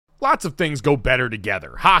Lots of things go better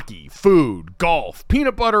together. Hockey, food, golf,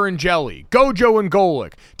 peanut butter and jelly, Gojo and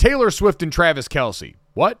Golic, Taylor Swift and Travis Kelce.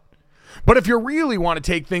 What? But if you really want to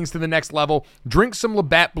take things to the next level, drink some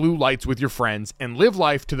Labatt Blue Lights with your friends and live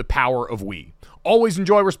life to the power of we. Always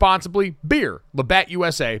enjoy responsibly. Beer, Labatt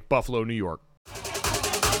USA, Buffalo, New York.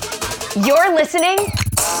 You're listening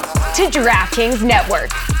to DraftKings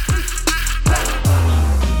Network.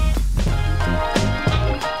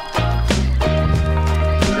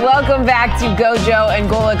 Welcome back to Gojo and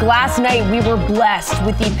Golic. Last night we were blessed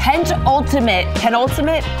with the penultimate,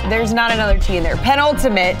 there's not another T in there,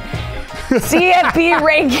 penultimate CFP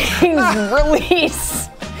rankings release.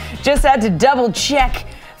 Just had to double check.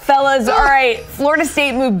 Fellas, all right, Florida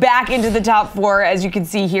State moved back into the top 4, as you can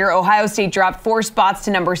see here. Ohio State dropped 4 spots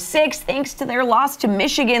to number 6, thanks to their loss to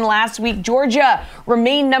Michigan last week. Georgia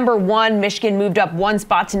remained number 1. Michigan moved up 1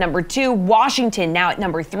 spot to number 2. Washington now at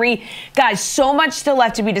number 3. Guys, so much still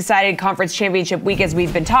left to be decided conference championship week, as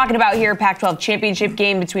we've been talking about here. Pac-12 championship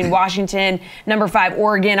game between Washington, number 5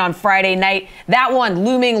 Oregon on Friday night. That one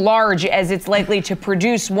looming large, as it's likely to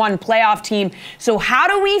produce one playoff team. So how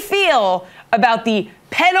do we feel about the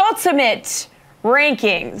penultimate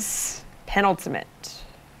rankings? Penultimate.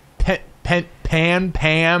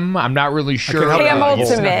 Pam. I'm not really sure.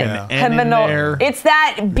 Penultimate. It's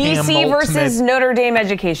that BC versus Notre Dame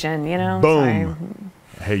education, you know? Boom.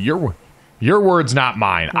 Sorry. Hey, your words, not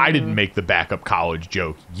mine. I didn't make the backup college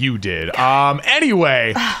joke. You did.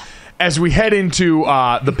 Anyway, as we head into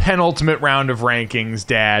the penultimate round of rankings,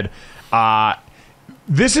 Dad,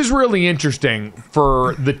 this is really interesting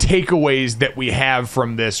for the takeaways that we have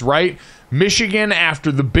from this, right? Michigan,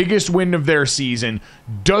 after the biggest win of their season,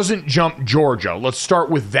 doesn't jump Georgia. Let's start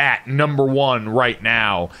with that, number 1 right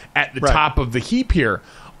now at the top of the heap here.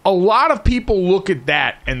 A lot of people look at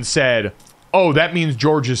that and said, oh, that means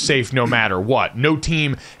Georgia's safe no matter what. No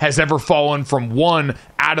team has ever fallen from 1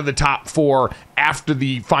 out of the top 4 after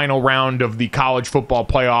the final round of the college football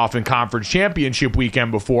playoff and conference championship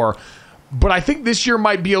weekend before. But I think this year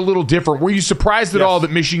might be a little different. Were you surprised at all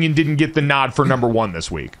that Michigan didn't get the nod for number 1 this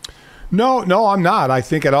week? No, I'm not. I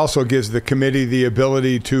think it also gives the committee the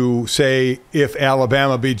ability to say, if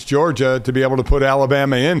Alabama beats Georgia, to be able to put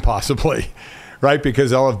Alabama in possibly, right?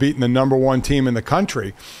 Because they'll have beaten the number 1 team in the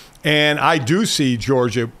country. And I do see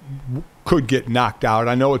Georgia could get knocked out.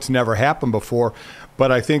 I know it's never happened before,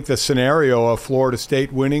 but I think the scenario of Florida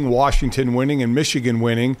State winning, Washington winning, and Michigan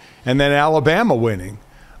winning, and then Alabama winning,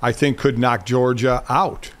 I think could knock Georgia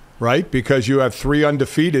out, right? Because you have 3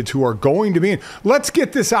 undefeateds who are going to be in. Let's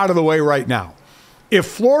get this out of the way right now. If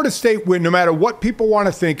Florida State win, no matter what people want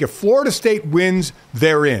to think, if Florida State wins,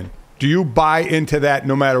 they're in. Do you buy into that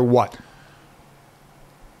no matter what?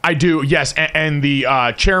 I do, yes. And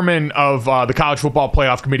the chairman of the College Football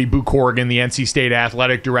Playoff Committee, Boo Corrigan, the NC State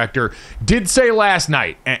athletic director, did say last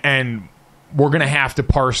night, and we're going to have to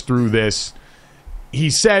parse through this. He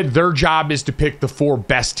said their job is to pick the 4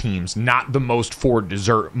 best teams, not the most 4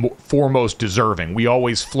 most deserving. We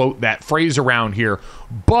always float that phrase around here.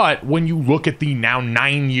 But when you look at the now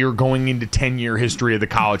 9-year going into 10-year history of the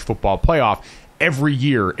college football playoff, every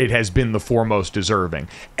year it has been the 4 most deserving.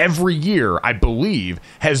 Every year, I believe,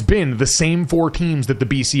 has been the same 4 teams that the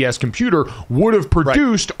BCS computer would have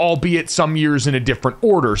produced, albeit some years in a different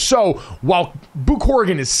order. So while Boo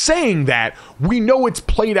Corrigan is saying that, we know it's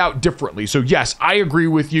played out differently. So yes, I agree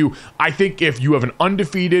with you. I think if you have an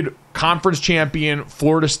undefeated conference champion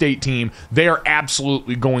Florida State team, they are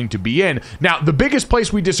absolutely going to be in. Now, the biggest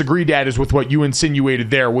place we disagreed at is with what you insinuated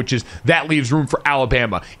there, which is that leaves room for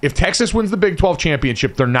Alabama. If Texas wins the Big 12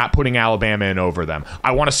 championship, they're not putting Alabama in over them.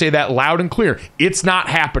 I want to say that loud and clear. It's not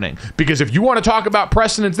happening. Because if you want to talk about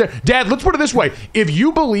precedents there, Dad, let's put it this way. If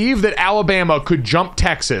you believe that Alabama could jump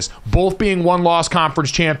Texas, both being 1-loss conference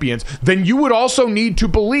champions, then you would also need to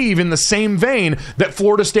believe in the same vein that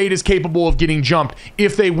Florida State is capable of getting jumped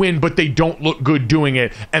if they win, but they don't look good doing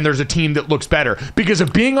it, and there's a team that looks better. Because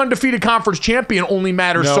if being undefeated conference champion only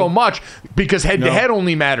matters so much, because head-to-head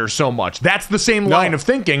only matters so much. That's the same line of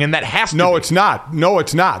thinking, and that has to be. It's not. No,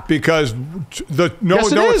 it's not. Because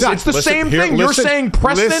yes, it is. It's the same thing. You're saying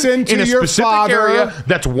precedent in a specific area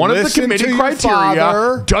that's one of the committee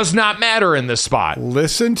criteria does not matter in this spot.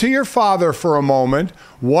 Listen to your father for a moment.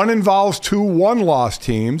 One involves 2 1-loss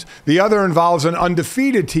teams. The other involves an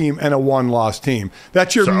undefeated team and a 1-loss team.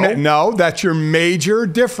 That's your that's your major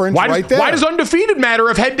difference right there. Why does undefeated matter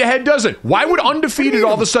if head-to-head doesn't? Why would undefeated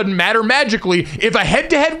all of a sudden matter? logically, if a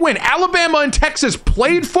head-to-head win, Alabama and Texas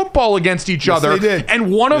played football against each other, they did.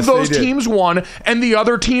 and one of those teams won and the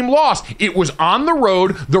other team lost. It was on the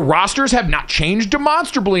road. The rosters have not changed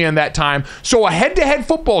demonstrably in that time, so a head-to-head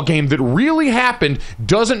football game that really happened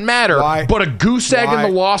doesn't matter, but a goose egg in the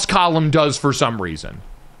loss column does for some reason.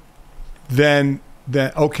 Then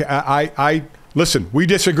okay, I listen, we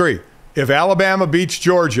disagree. If Alabama beats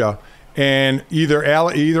Georgia and either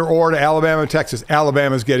or to Alabama and Texas,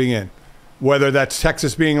 Alabama's getting in. Whether that's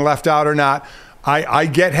Texas being left out or not, I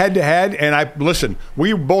get head-to-head, and listen,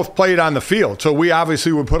 we both played on the field, so we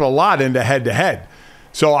obviously would put a lot into head-to-head.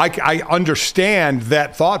 So I understand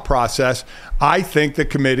that thought process. I think the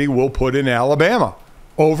committee will put in Alabama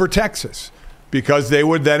over Texas because they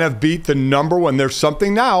would then have beat the number one. There's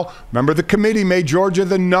something now. Remember, the committee made Georgia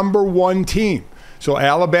the number one team. So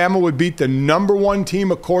Alabama would beat the number one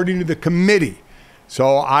team according to the committee.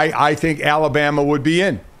 So I think Alabama would be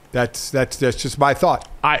in. That's just my thought.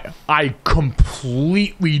 I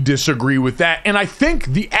completely disagree with that. And I think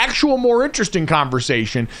the actual more interesting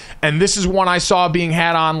conversation, and this is one I saw being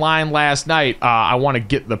had online last night. I want to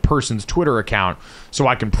get the person's Twitter account so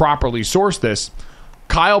I can properly source this.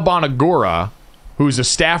 Kyle Bonagura, who's a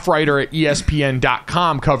staff writer at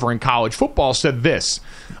ESPN.com covering college football, said this.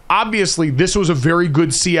 Obviously, this was a very good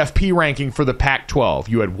CFP ranking for the Pac-12.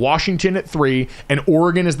 You had Washington at 3, and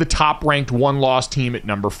Oregon is the top-ranked one-loss team at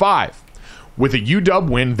number 5. With a UW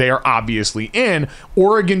win, they are obviously in.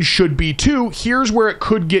 Oregon should be 2. Here's where it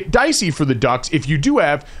could get dicey for the Ducks if you do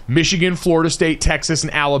have Michigan, Florida State, Texas,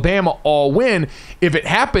 and Alabama all win. If it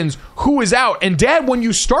happens, who is out? And, Dad, when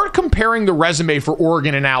you start comparing the resume for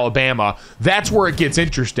Oregon and Alabama, that's where it gets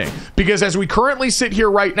interesting. Because as we currently sit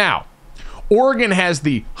here right now, Oregon has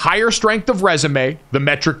the higher strength of resume, the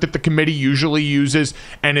metric that the committee usually uses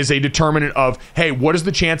and is a determinant of, hey, what is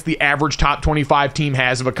the chance the average top 25 team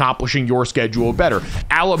has of accomplishing your schedule better?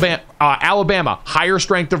 Alabama, higher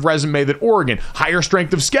strength of resume than Oregon, higher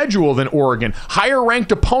strength of schedule than Oregon, higher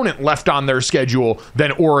ranked opponent left on their schedule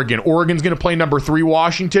than Oregon. Oregon's going to play number 3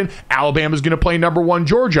 Washington. Alabama's going to play number 1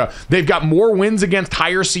 Georgia. They've got more wins against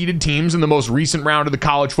higher seeded teams in the most recent round of the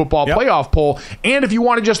college football playoff poll. And if you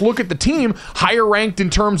want to just look at the team, higher ranked in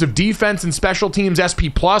terms of defense and special teams SP+,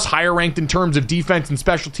 higher ranked in terms of defense and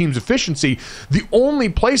special teams efficiency. The only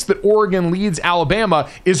place that Oregon leads Alabama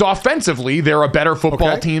is offensively. They're a better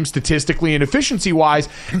football team statistically and efficiency-wise,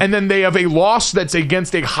 and then they have a loss that's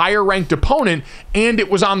against a higher ranked opponent, and it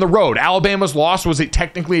was on the road. Alabama's loss was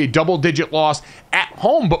technically a double-digit loss at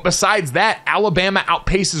home, but besides that, Alabama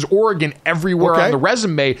outpaces Oregon everywhere on the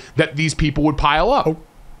resume that these people would pile up.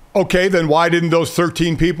 Okay, then why didn't those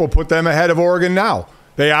 13 people put them ahead of Oregon now?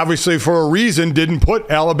 They obviously, for a reason, didn't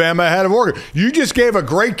put Alabama ahead of Oregon. You just gave a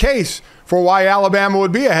great case for why Alabama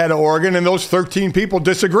would be ahead of Oregon, and those 13 people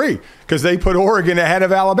disagree because they put Oregon ahead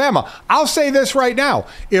of Alabama. I'll say this right now.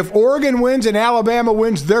 If Oregon wins and Alabama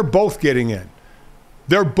wins, they're both getting in.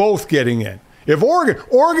 They're both getting in. If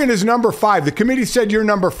Oregon is number 5, the committee said you're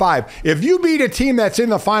number 5. If you beat a team that's in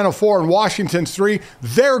the Final Four and Washington's 3,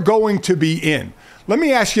 they're going to be in. Let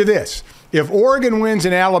me ask you this. If Oregon wins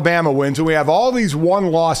and Alabama wins, and we have all these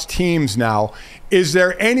one-loss teams now, is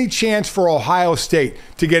there any chance for Ohio State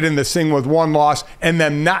to get in this thing with one loss and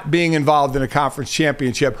them not being involved in a conference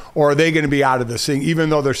championship, or are they going to be out of this thing even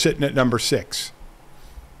though they're sitting at number 6?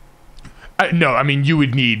 No, I mean, you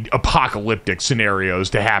would need apocalyptic scenarios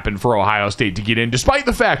to happen for Ohio State to get in, despite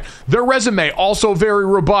the fact their resume also very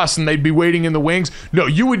robust and they'd be waiting in the wings. No,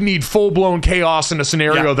 you would need full-blown chaos in a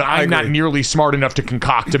scenario that I'm not nearly smart enough to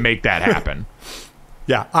concoct to make that happen.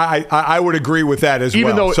 I would agree with that as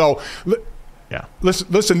well.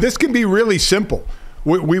 Listen, this can be really simple.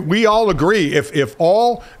 We all agree if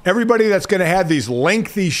everybody that's going to have these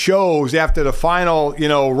lengthy shows after the final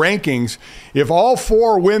rankings, if all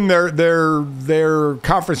 4 win their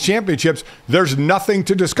conference championships, there's nothing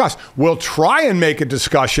to discuss. We'll try and make a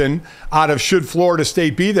discussion out of should Florida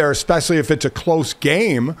State be there, especially if it's a close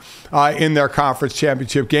game in their conference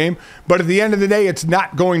championship game. But at the end of the day, it's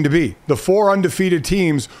not going to be. The 4 undefeated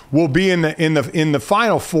teams will be in the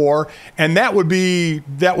final 4, and that would be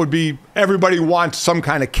everybody wants some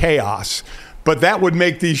kind of chaos. But that would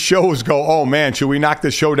make these shows go, oh, man, should we knock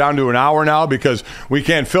this show down to an hour now? Because we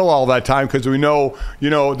can't fill all that time because we know,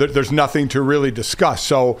 that there's nothing to really discuss.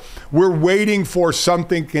 So we're waiting for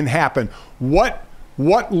something can happen. What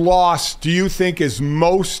loss do you think is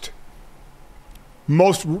most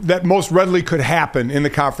readily could happen in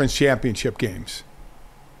the conference championship games?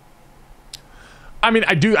 And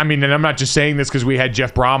I'm not just saying this because we had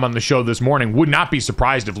Jeff Brom on the show this morning. Would not be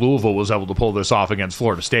surprised if Louisville was able to pull this off against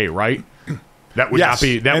Florida State, right? That would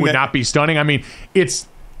not be stunning. I mean, it's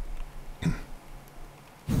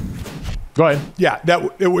Go ahead. Yeah,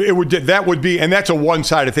 that would be, and that's a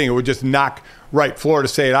one-sided thing. It would just knock Florida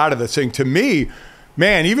State out of this thing. To me,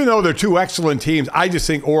 man, even though they're two excellent teams, I just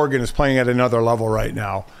think Oregon is playing at another level right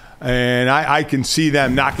now. And I can see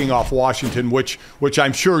them knocking off Washington, which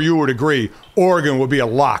I'm sure you would agree, Oregon would be a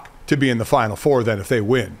lock to be in the Final Four then if they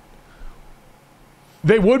win.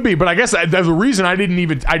 They would be, but I guess the reason I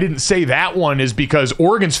didn't say that one is because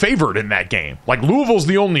Oregon's favored in that game. Like, Louisville's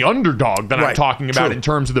the only underdog that I'm talking about in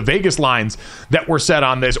terms of the Vegas lines that were set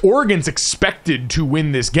on this. Oregon's expected to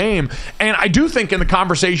win this game, and I do think in the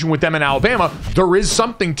conversation with them in Alabama, there is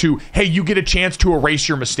something to, hey, you get a chance to erase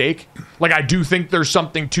your mistake. Like, I do think there's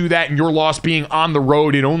something to that, and your loss being on the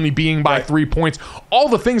road and only being by 3 points. All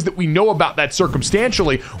the things that we know about that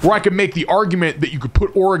circumstantially, where I could make the argument that you could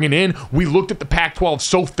put Oregon in. We looked at the Pac-12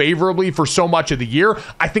 so favorably for so much of the year.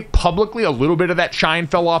 I think publicly a little bit of that shine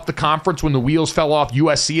fell off the conference when the wheels fell off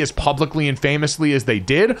USC as publicly and famously as they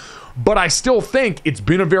did. But I still think it's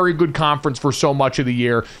been a very good conference for so much of the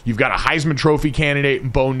year. You've got a Heisman Trophy candidate in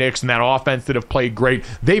Bo Nix and that offense that have played great.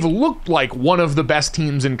 They've looked like one of the best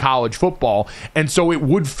teams in college football. And so it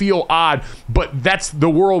would feel odd, but that's the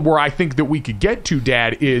world where I think that we could get to,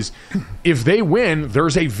 Dad, is if they win,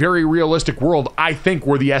 there's a very realistic world, I think,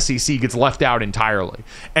 where the SEC gets left out entirely.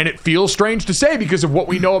 And it feels strange to say because of what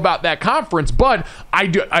we know about that conference, but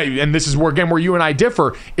and this is where you and I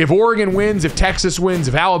differ. If Oregon wins, if Texas wins,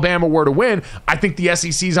 if Alabama were to win, I think the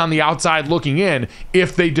SEC's on the outside looking in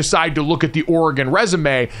if they decide to look at the Oregon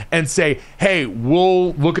resume and say, hey,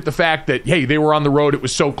 we'll look at the fact that, hey, they were on the road, it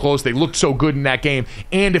was so close, they looked so good in that game,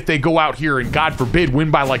 and if they go out here and, God forbid,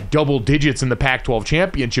 win by like double digits in the Pac-12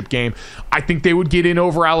 championship game, I think they would get in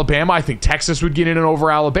over Alabama. I think Texas would get in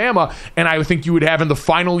over Alabama, and I think you would have in the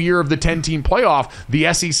final year of the 10-team playoff,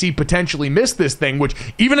 the SEC potentially miss this thing, which,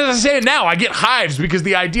 even as I say it now, I get hives because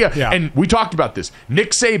the idea, and we talked about this,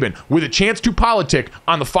 Nick Saban with a chance to politic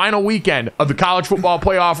on the final weekend of the college football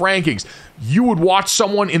playoff rankings. You would watch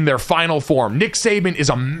someone in their final form. Nick Saban is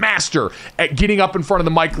a master at getting up in front of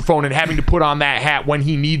the microphone and having to put on that hat when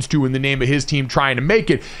he needs to in the name of his team trying to make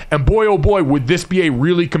it. And boy, oh boy, would this be a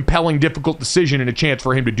really compelling, difficult decision and a chance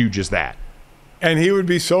for him to do just that. And he would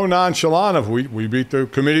be so nonchalant if we beat the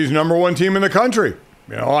committee's number one team in the country.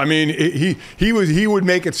 You know, I mean, he would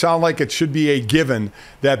make it sound like it should be a given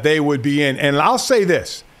that they would be in. And I'll say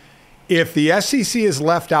this. If the SEC is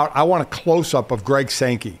left out, I want a close-up of Greg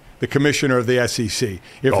Sankey, the commissioner of the SEC.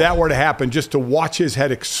 If that were to happen, just to watch his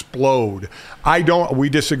head explode. We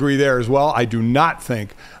disagree there as well. I do not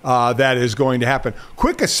think that is going to happen.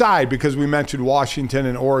 Quick aside, because we mentioned Washington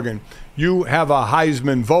and Oregon, you have a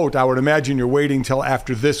Heisman vote. I would imagine you're waiting till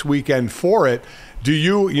after this weekend for it. Do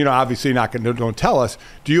you, obviously not going to, don't tell us,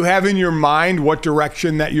 do you have in your mind what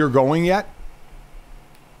direction that you're going yet?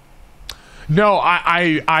 No,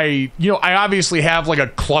 I obviously have like a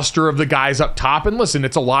cluster of the guys up top, and listen,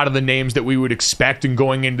 it's a lot of the names that we would expect. And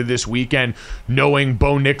going into this weekend, knowing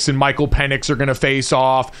Bo Nix and Michael Penix are going to face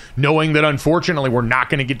off, knowing that unfortunately we're not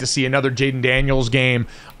going to get to see another Jaden Daniels game,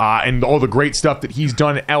 and all the great stuff that he's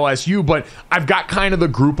done at LSU. But I've got kind of the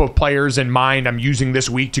group of players in mind I'm using this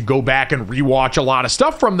week to go back and rewatch a lot of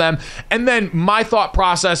stuff from them. And then my thought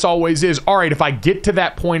process always is, all right, if I get to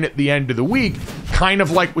that point at the end of the week, kind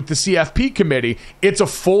of like with the CFP committee, it's a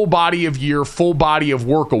full body of year, full body of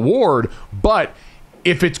work award. But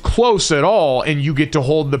if it's close at all and you get to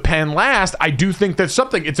hold the pen last, I do think that's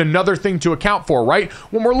something. It's another thing to account for, right?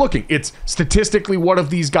 When we're looking, it's statistically, what have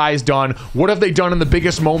these guys done? What have they done in the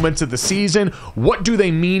biggest moments of the season? What do they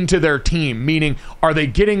mean to their team? Meaning, are they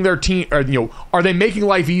getting their team, or, are they making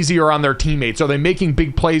life easier on their teammates? Are they making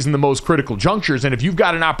big plays in the most critical junctures? And if you've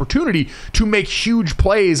got an opportunity to make huge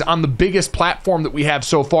plays on the biggest platform that we have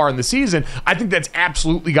so far in the season, I think that's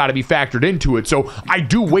absolutely got to be factored into it. So I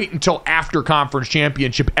do wait until after conference championship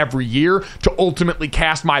every year to ultimately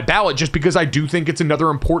cast my ballot, just because I do think it's another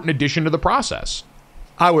important addition to the process.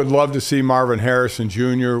 I would love to see Marvin Harrison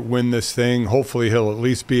Jr. win this thing. Hopefully he'll at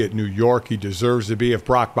least be at New York. He deserves to be. If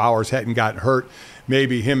Brock Bowers hadn't gotten hurt,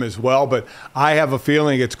 maybe him as well. But I have a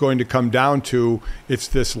feeling it's going to come down to it's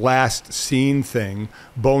this last scene thing.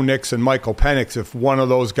 Bo Nix and Michael Penix, if one of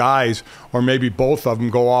those guys or maybe both of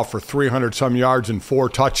them go off for 300-some yards and 4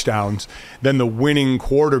 touchdowns, then the winning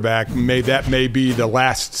quarterback may be the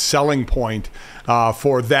last selling point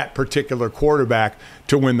for that particular quarterback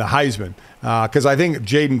to win the Heisman. Because I think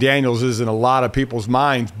Jaden Daniels is in a lot of people's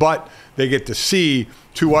minds, but they get to see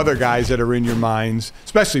 2 other guys that are in your minds,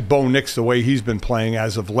 especially Bo Nix, the way he's been playing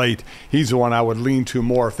as of late. He's the one I would lean to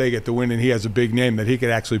more if they get the win and he has a big name that he could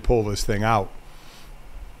actually pull this thing out.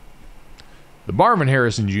 The Marvin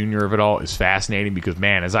Harrison Jr. of it all is fascinating because,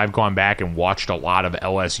 man, as I've gone back and watched a lot of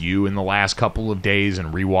LSU in the last couple of days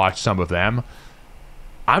and rewatched some of them,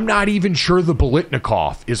 I'm not even sure the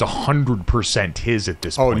Biletnikoff is 100% his at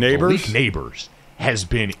this point. Neighbors? Neighbors has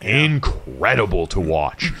been incredible to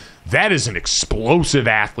watch. That is an explosive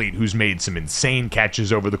athlete who's made some insane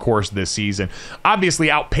catches over the course of this season. Obviously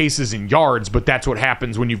outpaces in yards, but that's what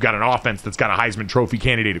happens when you've got an offense that's got a Heisman Trophy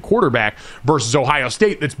candidate at quarterback versus Ohio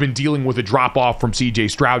State that's been dealing with a drop-off from C.J.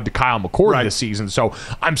 Stroud to Kyle McCord this season. So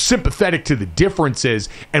I'm sympathetic to the differences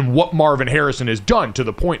and what Marvin Harrison has done to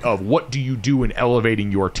the point of what do you do in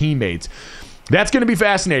elevating your teammates. That's going to be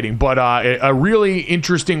fascinating, but a really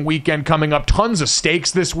interesting weekend coming up. Tons of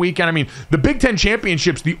stakes this weekend. I mean, the Big Ten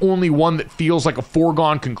Championship's the only one that feels like a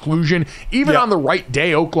foregone conclusion. Even on the right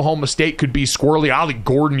day, Oklahoma State could be squirrely. Ollie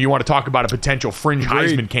Gordon, you want to talk about a potential fringe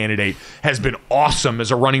Heisman candidate, has been awesome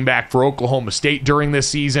as a running back for Oklahoma State during this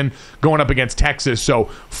season, going up against Texas. So,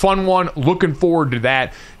 fun one. Looking forward to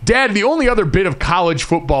that. Dad, the only other bit of college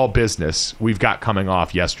football business we've got coming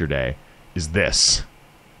off yesterday is this.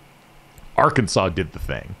 Arkansas did the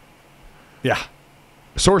thing. Yeah.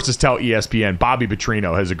 Sources tell ESPN Bobby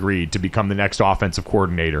Petrino has agreed to become the next offensive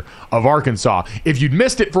coordinator of Arkansas. If you'd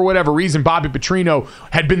missed it for whatever reason, Bobby Petrino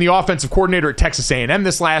had been the offensive coordinator at Texas A&M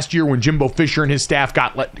this last year when Jimbo Fisher and his staff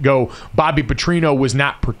got let go. Bobby Petrino was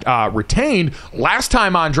not retained. Last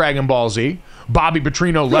time on Dragon Ball Z, Bobby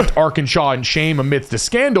Petrino left Arkansas in shame amidst a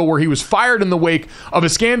scandal where he was fired in the wake of a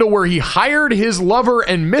scandal where he hired his lover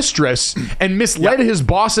and mistress and misled his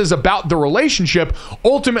bosses about the relationship,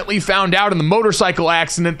 ultimately found out in the motorcycle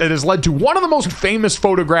accident that has led to one of the most famous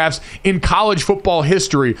photographs in college football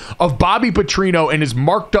history of Bobby Petrino and his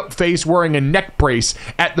marked up face wearing a neck brace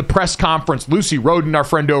at the press conference. Lucy Roden, our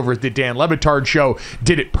friend over at the Dan Le Batard show,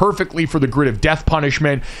 did it perfectly for the grid of death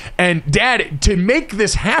punishment. And Dad, to make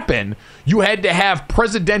this happen, you had to have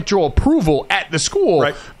presidential approval at the school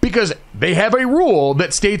because they have a rule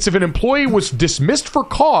that states if an employee was dismissed for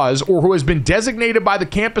cause or who has been designated by the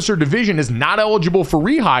campus or division as not eligible for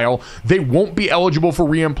rehire, they won't be eligible for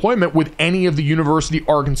reemployment with any of the University of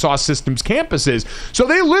Arkansas System's campuses. So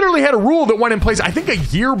they literally had a rule that went in place, I think a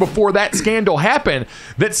year before that scandal happened,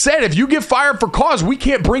 that said if you get fired for cause, we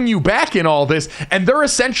can't bring you back in all this. And they're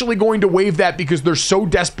essentially going to waive that because they're so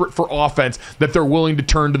desperate for offense that they're willing to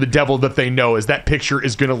turn to the devil that they know, as that picture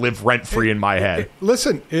is going to live rent-free in my head.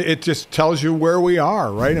 Listen, it just tells you where we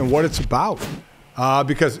are, right, and what it's about.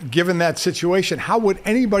 Because given that situation, how would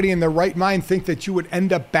anybody in their right mind think that you would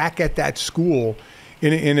end up back at that school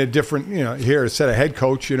in a different, here, instead of head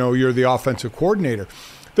coach, you're the offensive coordinator.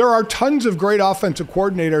 There are tons of great offensive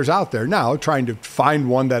coordinators out there now trying to find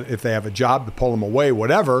one that if they have a job to pull them away,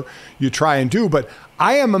 whatever you try and do. But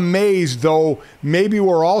I am amazed, though, maybe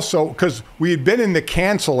we're also, because we had been in the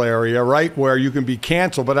cancel area, right, where you can be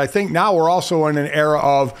canceled. But I think now we're also in an era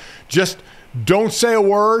of just don't say a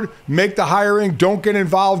word, make the hiring, don't get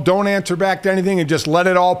involved, don't answer back to anything, and just let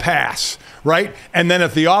it all pass, right? And then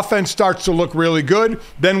if the offense starts to look really good,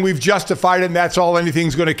 then we've justified it, and that's all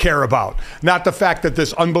anything's going to care about. Not the fact that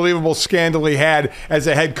this unbelievable scandal he had as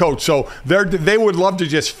a head coach. So they would love to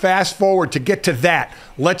just fast forward to get to that.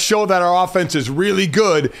 Let's show that our offense is really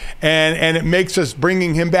good, and it makes us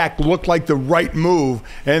bringing him back look like the right move,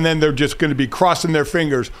 and then they're just going to be crossing their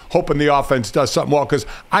fingers, hoping the offense does something well, because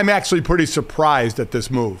I'm actually pretty surprised at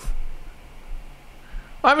this move.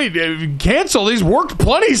 I mean, cancel. He's worked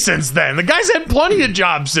plenty since then. The guy's had plenty of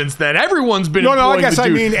jobs since then. Everyone's been I guess I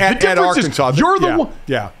mean at Arkansas. You're the one.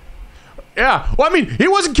 Yeah. Well, I mean, he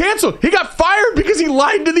wasn't canceled. He got fired because he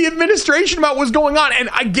lied to the administration about what was going on. And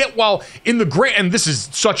I get, in the grand, and this is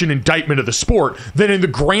such an indictment of the sport, that in the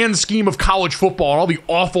grand scheme of college football and all the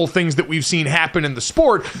awful things that we've seen happen in the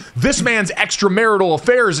sport, this man's extramarital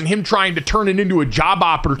affairs and him trying to turn it into a job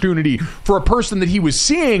opportunity for a person that he was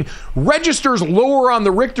seeing registers lower on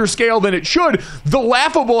the Richter scale than it should. The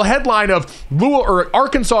laughable headline of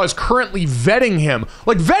Arkansas is currently vetting him.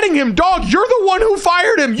 Like, vetting him, dog, you're the one who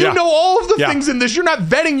fired him. You know all of the things in this. You're not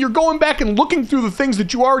vetting. You're going back and looking through the things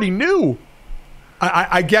that you already knew.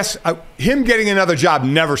 I guess him getting another job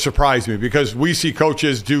never surprised me because we see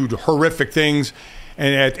coaches do horrific things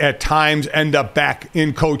and at times end up back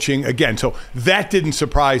in coaching again. So that didn't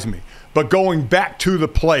surprise me. But going back to the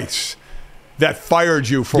place that fired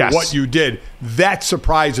you for what you did, that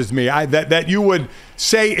surprises me. That you would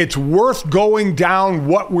say it's worth going down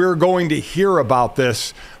what we're going to hear about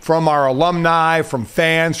this from our alumni, from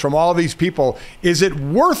fans, from all these people. Is it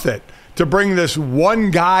worth it to bring this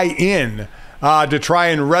one guy in to try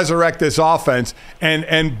and resurrect this offense?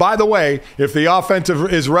 And by the way, if the offense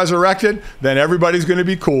is resurrected, then everybody's going to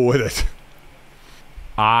be cool with it.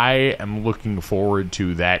 I am looking forward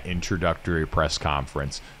to that introductory press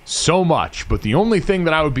conference so much, but the only thing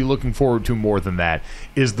that I would be looking forward to more than that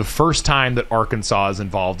is the first time that Arkansas is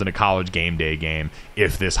involved in a college game day game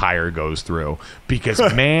if this hire goes through. Because,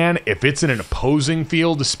 man, if it's in an opposing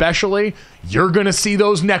field especially, you're going to see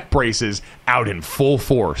those neck braces out in full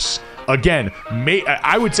force. Again,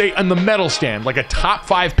 I would say on the medal stand, like a top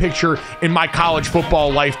 5 picture in my college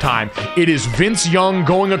football lifetime, it is Vince Young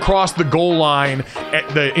going across the goal line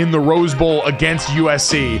in the Rose Bowl against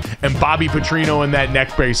USC, and Bobby Petrino in that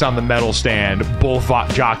neck brace on the medal stand, both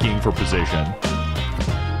jockeying for position.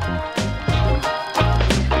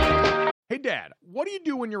 Hey, Dad, what do you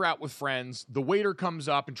do when you're out with friends? The waiter comes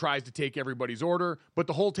up and tries to take everybody's order, but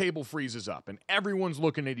the whole table freezes up, and everyone's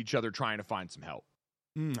looking at each other trying to find some help.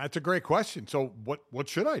 That's a great question. So what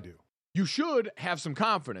should I do? You should have some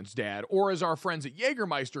confidence, Dad, or as our friends at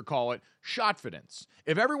Jägermeister call it, shotfidence.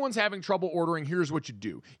 If everyone's having trouble ordering, here's what you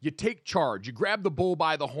do. You take charge. You grab the bull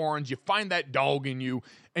by the horns. You find that dog in you,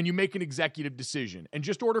 and you make an executive decision. And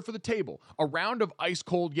just order for the table a round of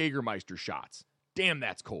ice-cold Jägermeister shots. Damn,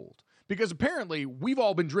 that's cold. Because apparently, we've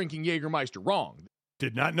all been drinking Jägermeister wrong.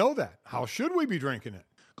 Did not know that. How should we be drinking it?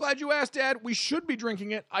 Glad you asked, Dad. We should be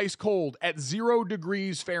drinking it ice cold at 0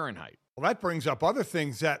 degrees Fahrenheit. Well, that brings up other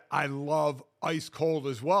things that I love ice cold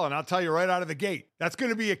as well. And I'll tell you right out of the gate, that's going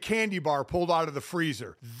to be a candy bar pulled out of the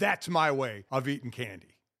freezer. That's my way of eating candy.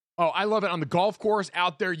 Oh, I love it. On the golf course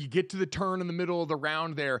out there, you get to the turn in the middle of the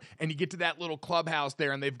round there, and you get to that little clubhouse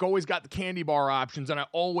there, and they've always got the candy bar options, and I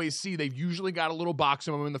always see they've usually got a little box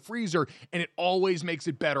of them in the freezer, and it always makes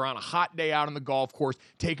it better on a hot day out on the golf course,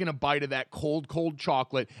 taking a bite of that cold, cold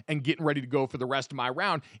chocolate and getting ready to go for the rest of my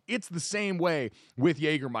round. It's the same way with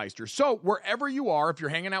Jägermeister. So wherever you are, if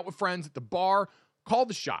you're hanging out with friends at the bar, call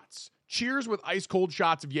the shots. Cheers with ice-cold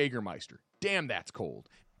shots of Jägermeister. Damn, that's cold.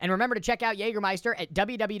 And remember to check out Jägermeister at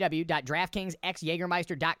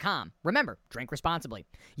www.draftkingsxjagermeister.com. Remember, drink responsibly.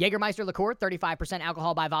 Jägermeister liqueur, 35%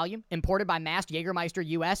 alcohol by volume, imported by Mast Jägermeister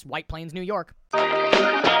US, White Plains, New York.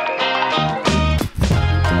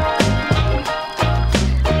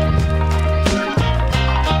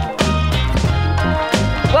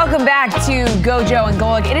 Welcome back to Gojo and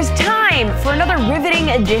Golic. It is time for another riveting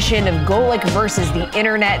edition of Golic versus the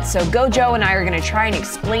Internet. So Gojo and I are going to try and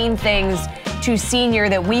explain things to Senior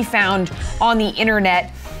that we found on the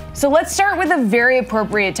Internet. So let's start with a very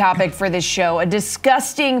appropriate topic for this show, a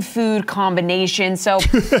disgusting food combination. So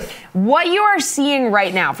what you are seeing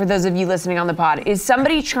right now, for those of you listening on the pod, is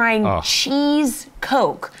somebody trying cheese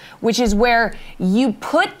Coke, which is where you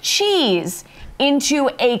put cheese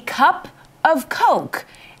into a cup of Coke,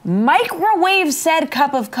 microwave said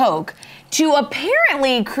cup of Coke to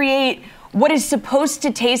apparently create what is supposed to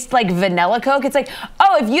taste like vanilla Coke. It's like,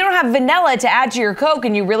 oh, if you don't have vanilla to add to your Coke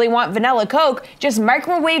and you really want vanilla Coke, just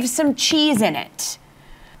microwave some cheese in it.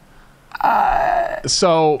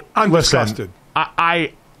 So I'm listen, disgusted.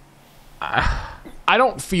 I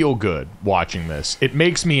don't feel good watching this. It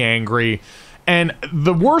makes me angry. And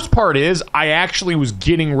the worst part is I actually was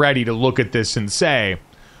getting ready to look at this and say,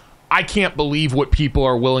 I can't believe what people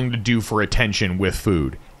are willing to do for attention with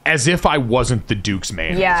food. As if I wasn't the Duke's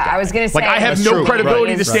man. Yeah, I was going to say. Like, I have no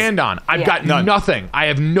credibility to stand on. I've got nothing. I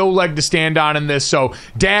have no leg to stand on in this. So,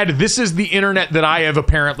 Dad, this is the Internet that I have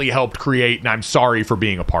apparently helped create, and I'm sorry for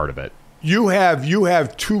being a part of it. You have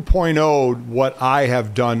 2.0 what I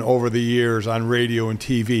have done over the years on radio and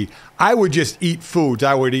TV. I would just eat foods.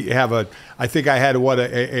 I would I think I had a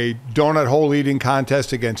donut hole eating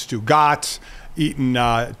contest against Stugotz. Eating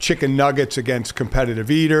chicken nuggets against competitive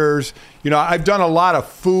eaters. You know, I've done a lot of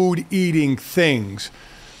food eating things,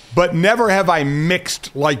 but never have I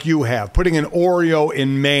mixed like you have, putting an Oreo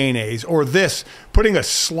in mayonnaise, or putting a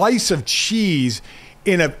slice of cheese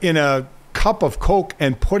in a cup of Coke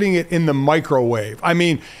and putting it in the microwave. I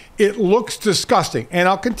mean, it looks disgusting. And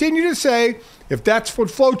I'll continue to say, if that's what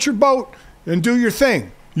floats your boat, then do your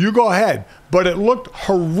thing. You go ahead. But it looked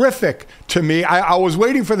horrific to me. I was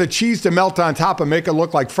waiting for the cheese to melt on top and make it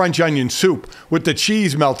look like French onion soup with the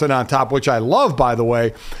cheese melted on top, which I love, by the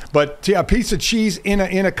way. But a piece of cheese in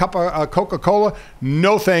a cup of Coca-Cola,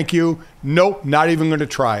 no thank you. Nope, not even going to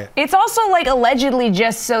try it. It's also like allegedly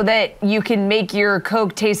just so that you can make your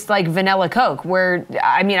Coke taste like vanilla Coke, where,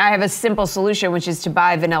 I mean, I have a simple solution, which is to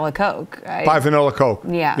buy vanilla Coke. Buy vanilla Coke.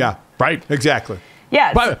 Yeah. Yeah. Right. Exactly.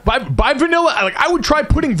 Yeah. Buy vanilla. Like, I would try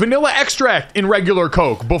putting vanilla extract in regular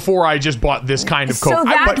Coke before I just bought this kind of Coke.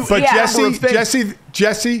 So But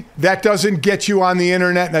Jesse, that doesn't get you on the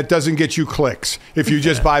internet, and that doesn't get you clicks if you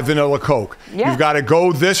just buy vanilla Coke. Yeah. You've got to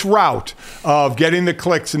go this route of getting the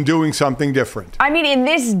clicks and doing something different. I mean, in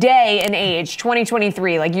this day and age,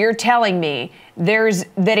 2023, like, you're telling me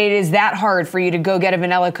that it is that hard for you to go get a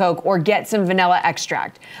vanilla Coke or get some vanilla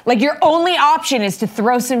extract. Like, your only option is to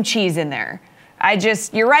throw some cheese in there.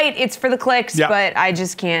 You're right, it's for the clicks, but I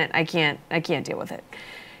just can't deal with it.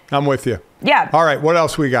 I'm with you. Yeah. All right, what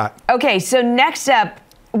else we got? Okay, so next up,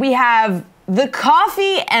 we have the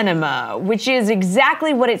coffee enema, which is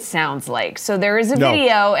exactly what it sounds like. So there is a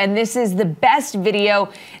video, and this is the best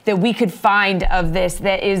video that we could find of this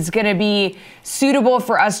that is going to be suitable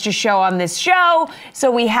for us to show on this show.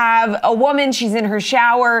 So we have a woman, she's in her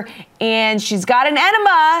shower, and she's got an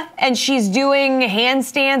enema, and she's doing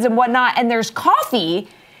handstands and whatnot, and there's coffee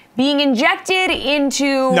being injected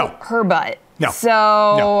into her butt.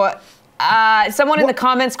 So someone in the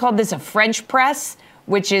comments called this a French press,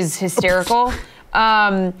 which is hysterical.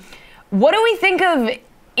 What do we think of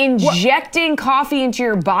injecting coffee into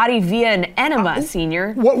your body via an enema,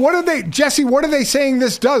 Senior? What are they, Jesse, what are they saying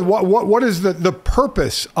this does? What is the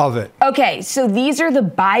purpose of it? Okay, so these are the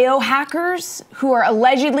biohackers who are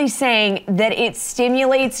allegedly saying that it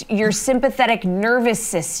stimulates your sympathetic nervous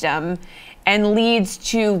system and leads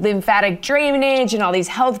to lymphatic drainage and all these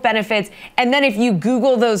health benefits. And then if you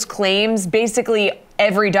Google those claims, basically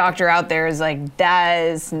every doctor out there is like, that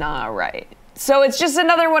is not right. So it's just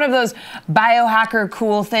another one of those biohacker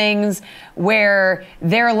cool things where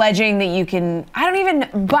they're alleging that you can,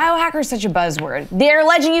 biohacker is such a buzzword. They're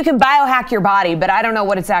alleging you can biohack your body, but I don't know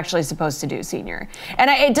what it's actually supposed to do, Senior. And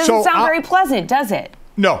it doesn't sound very pleasant, does it?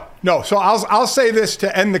 No. So I'll say this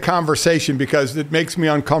to end the conversation because it makes me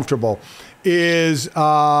uncomfortable. Is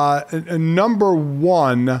number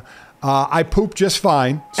one, I poop just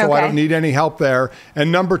fine, so I don't need any help there.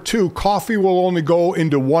 And number two, coffee will only go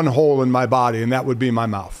into one hole in my body, and that would be my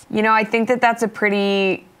mouth. You know, I think that's a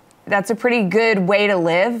pretty good way to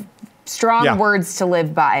live. Strong words to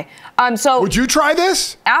live by. So would you try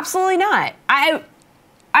this? Absolutely not. I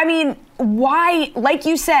mean, why? Like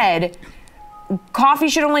you said, coffee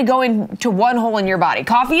should only go into one hole in your body.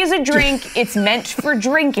 Coffee is a drink. It's meant for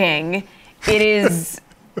drinking. It is,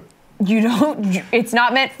 it's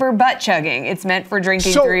not meant for butt chugging. It's meant for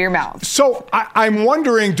drinking through your mouth. So I'm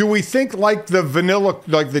wondering, do we think like the vanilla,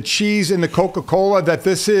 like the cheese in the Coca-Cola, that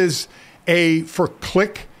this is for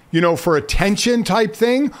click, for attention type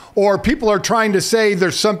thing? Or people are trying to say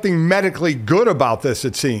there's something medically good about this,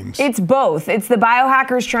 it seems? It's both. It's the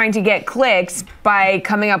biohackers trying to get clicks by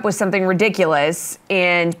coming up with something ridiculous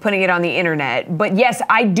and putting it on the internet. But yes,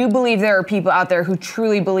 I do believe there are people out there who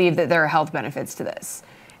truly believe that there are health benefits to this.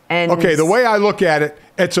 And okay, the way I look at it,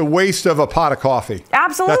 it's a waste of a pot of coffee.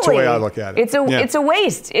 Absolutely. That's the way I look at it. It's a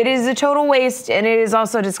waste. It is a total waste, and it is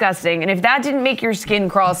also disgusting. And if that didn't make your skin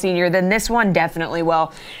crawl, Senior, then this one definitely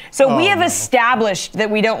will. So we have established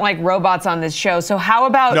that we don't like robots on this show. So how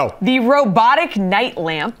about the robotic night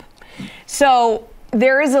lamp? So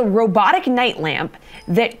there is a robotic night lamp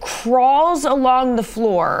that crawls along the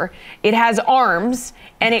floor. It has arms,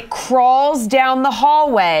 and it crawls down the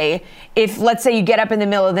hallway. If, let's say, you get up in the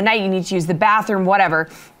middle of the night, you need to use the bathroom, whatever.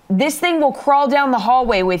 This thing will crawl down the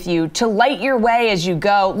hallway with you to light your way as you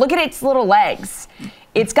go. Look at its little legs.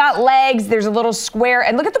 It's got legs, there's a little square,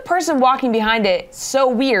 and look at the person walking behind it. So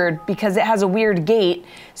weird because it has a weird gait.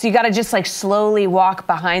 So you gotta just like slowly walk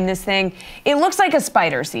behind this thing. It looks like a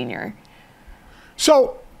spider, Senior.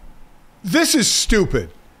 So this is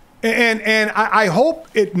stupid. And I hope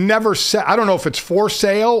it never I don't know if it's for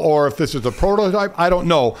sale or if this is a prototype. I don't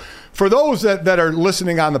know. For those that are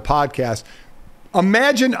listening on the podcast,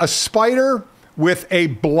 imagine a spider with a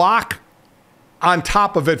block on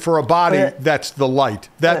top of it for a body that's the light.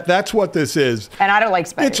 That's what this is. And I don't like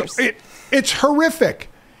spiders. It's horrific.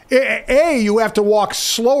 You have to walk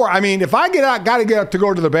slower. I mean, if I got to get up to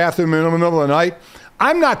go to the bathroom in the middle of the night,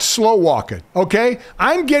 I'm not slow walking, okay?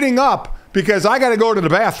 I'm getting up because I got to go to the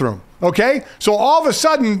bathroom, okay? So all of a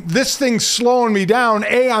sudden, this thing's slowing me down.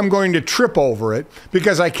 I'm going to trip over it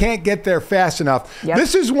because I can't get there fast enough. Yep.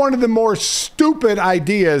 This is one of the more stupid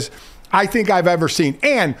ideas I think I've ever seen.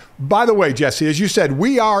 And by the way, Jesse, as you said,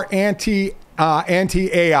 we are anti-AI.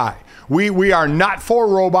 We are not for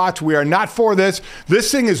robots. We are not for this.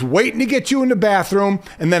 This thing is waiting to get you in the bathroom,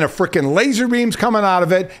 and then a freaking laser beam's coming out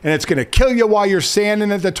of it, and it's going to kill you while you're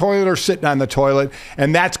standing at the toilet or sitting on the toilet,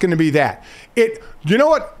 and that's going to be that. You know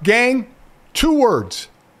what, gang? 2 words.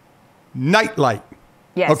 Nightlight.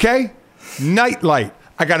 Yes. Okay? Nightlight.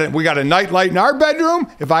 We got a night light in our bedroom.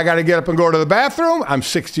 If I got to get up and go to the bathroom, I'm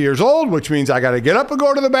 60 years old, which means I got to get up and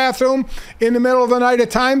go to the bathroom in the middle of the night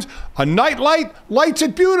at times. A night light lights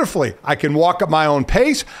it beautifully. I can walk at my own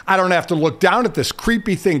pace. I don't have to look down at this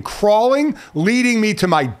creepy thing crawling, leading me to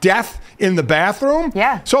my death in the bathroom.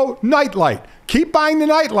 Yeah. So night light. Keep buying the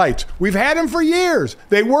night lights. We've had them for years.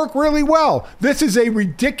 They work really well. This is a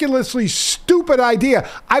ridiculously stupid idea.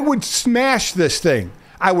 I would smash this thing.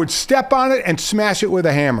 I would step on it and smash it with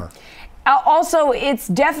a hammer. Also, it's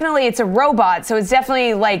a robot, so it's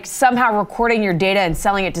definitely like somehow recording your data and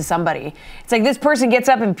selling it to somebody. It's like this person gets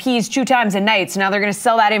up and pees 2 times a night, so now they're going to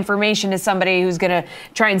sell that information to somebody who's going to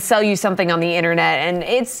try and sell you something on the internet. And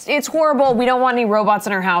it's horrible. We don't want any robots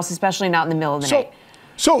in our house, especially not in the middle of the night.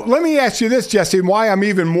 So let me ask you this, Jesse, and why I'm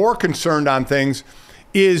even more concerned on things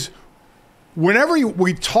is whenever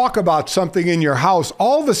we talk about something in your house,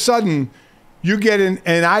 all of a sudden you get an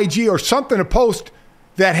IG or something to post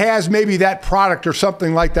that has maybe that product or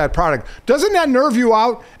something like that product. Doesn't that nerve you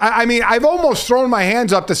out? I mean, I've almost thrown my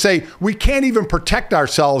hands up to say we can't even protect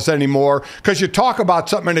ourselves anymore because you talk about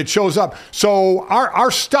something and it shows up. So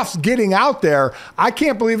our stuff's getting out there. I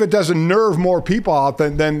can't believe it doesn't nerve more people out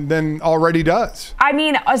than already does. I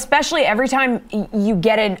mean, especially every time you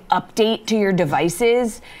get an update to your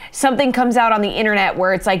devices, something comes out on the internet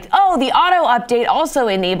where it's like, oh, the auto update also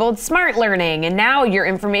enabled smart learning, and now your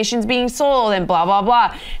information's being sold and blah, blah, blah.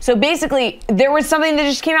 So basically, there was something that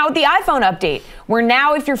just came out with the iPhone update, where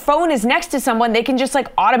now if your phone is next to someone, they can just like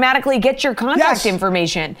automatically get your contact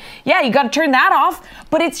information. Yeah, you got to turn that off,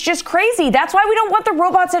 but it's just crazy. That's why we don't want the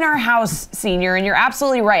robots in our house, Senior, and you're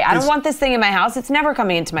absolutely right. I don't want this thing in my house. It's never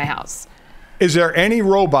coming into my house. Is there any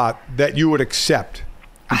robot that you would accept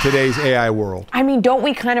in today's AI world? I mean, don't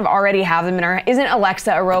we kind of already have them in our... Isn't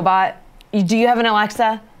Alexa a robot? Do you have an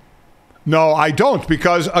Alexa? No, I don't,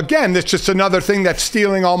 because, again, it's just another thing that's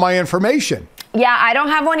stealing all my information. Yeah, I don't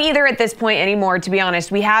have one either at this point anymore, to be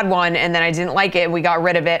honest. We had one, and then I didn't like it. We got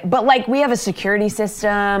rid of it. But, like, we have a security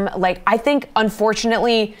system. Like, I think,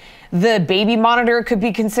 unfortunately, the baby monitor could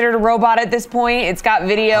be considered a robot at this point. It's got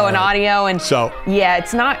video and audio. And so, yeah,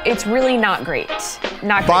 it's really not great.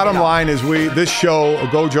 Not great. Bottom line is this show,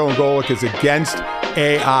 Gojo and Golic, is against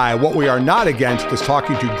AI. What we are not against is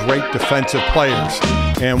talking to great defensive players.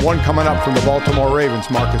 And one coming up from the Baltimore Ravens,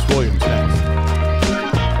 Marcus Williams, next.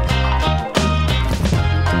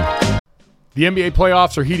 The NBA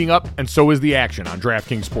playoffs are heating up, and so is the action on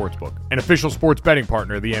DraftKings Sportsbook, an official sports betting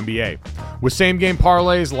partner of the NBA. With same-game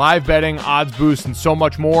parlays, live betting, odds boosts, and so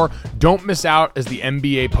much more, don't miss out as the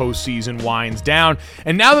NBA postseason winds down.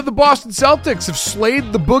 And now that the Boston Celtics have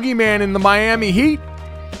slayed the boogeyman in the Miami Heat,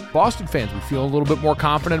 Boston fans, we feel a little bit more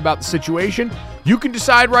confident about the situation. You can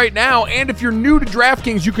decide right now, and if you're new to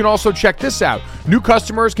DraftKings, you can also check this out. New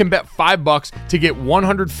customers can bet $5 to get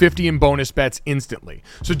 $150 in bonus bets instantly.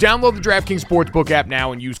 So download the DraftKings Sportsbook app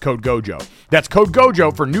now and use code GOJO. That's code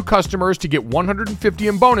GOJO for new customers to get $150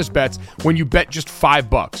 in bonus bets when you bet just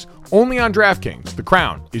 $5. Only on DraftKings. The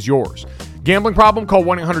crown is yours. Gambling problem? Call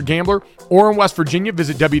 1-800-GAMBLER. Or in West Virginia,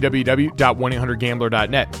 visit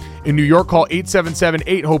www.1800gambler.net. In New York, call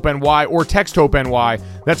 877-8-HOPE-NY or text HOPE-NY.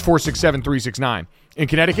 That's 467-369. In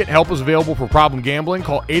Connecticut, help is available for problem gambling.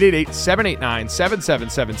 Call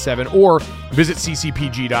 888-789-7777 or visit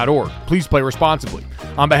ccpg.org. Please play responsibly.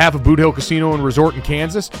 On behalf of Boot Hill Casino and Resort in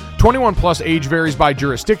Kansas, 21 plus, age varies by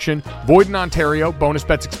jurisdiction. Void in Ontario. Bonus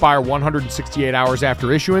bets expire 168 hours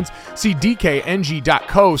after issuance. See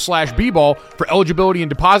dkng.co/bball for eligibility and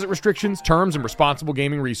deposit restrictions, terms, and responsible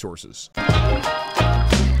gaming resources.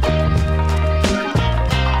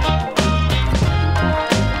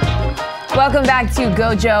 Welcome back to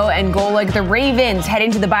Gojo and Golic. The Ravens head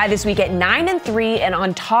into the bye this week at 9-3 and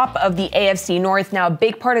on top of the AFC North. Now, a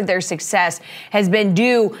big part of their success has been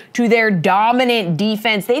due to their dominant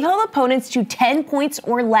defense. They've held opponents to 10 points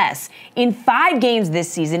or less in 5 games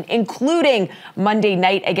this season, including Monday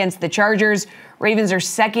night against the Chargers. Ravens are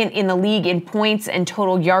second in the league in points and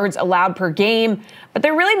total yards allowed per game, but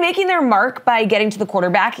they're really making their mark by getting to the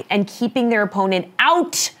quarterback and keeping their opponent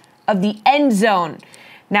out of the end zone.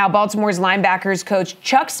 Now, Baltimore's linebackers coach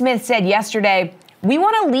Chuck Smith said yesterday, "We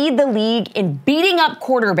want to lead the league in beating up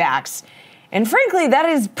quarterbacks." And frankly, that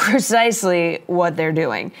is precisely what they're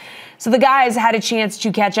doing. So the guys had a chance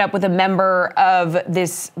to catch up with a member of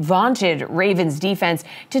this vaunted Ravens defense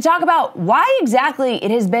to talk about why exactly it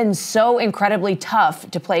has been so incredibly tough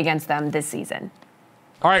to play against them this season.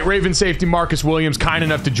 All right, Raven safety Marcus Williams, kind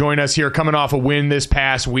enough to join us here, coming off a win this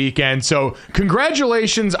past weekend. So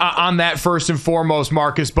congratulations on that first and foremost,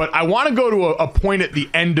 Marcus. But I want to go to a point at the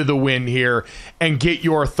end of the win here and get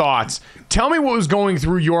your thoughts. Tell me what was going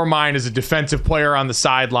through your mind as a defensive player on the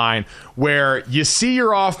sideline, where you see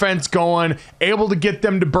your offense going, able to get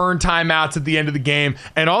them to burn timeouts at the end of the game,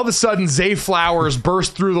 and all of a sudden Zay Flowers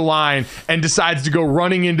bursts through the line and decides to go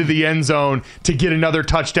running into the end zone to get another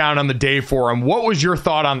touchdown on the day for him. What was your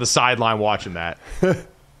thought on the sideline watching that?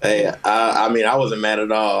 Hey, I mean, I wasn't mad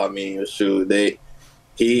at all. I mean, shoot,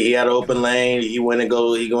 he had an open lane. He went and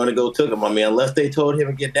go took him. I mean, unless they told him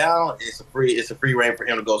to get down, it's a free reign for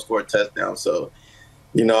him to go score a touchdown. So,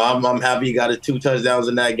 you know, I'm happy he got his 2 touchdowns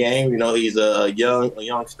in that game. You know, he's a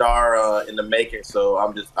young star in the making. So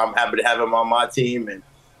I'm happy to have him on my team, and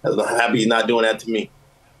I'm happy he's not doing that to me.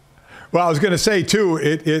 Well, I was going to say, too,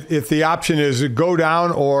 if the option is go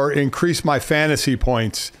down or increase my fantasy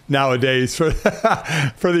points nowadays for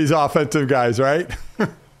these offensive guys, right?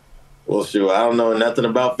 Well, shoot, I don't know nothing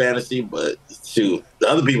about fantasy, but shoot, the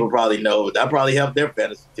other people probably know. That probably helped their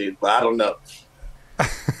fantasy team, but I don't know.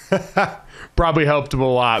 Probably helped him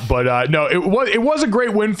a lot, but no, it was a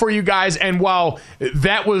great win for you guys. And while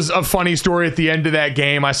that was a funny story at the end of that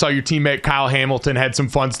game, I saw your teammate Kyle Hamilton had some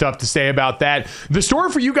fun stuff to say about that. The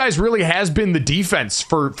story for you guys really has been the defense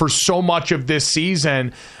for so much of this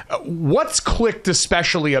season. What's clicked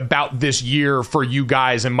especially about this year for you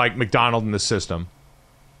guys and Mike McDonald in the system?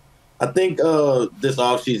 I think this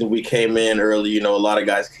offseason we came in early. You know, a lot of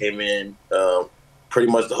guys came in,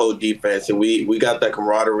 pretty much the whole defense, and we got that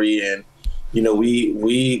camaraderie. And you know,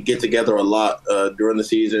 we get together a lot during the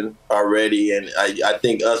season already, and I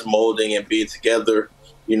think us molding and being together,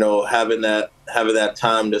 you know, having that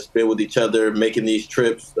time to spend with each other, making these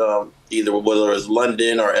trips, either whether it's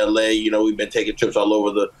London or LA. You know, we've been taking trips all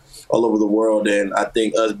over the world, and I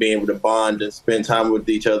think us being able to bond and spend time with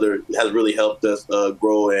each other has really helped us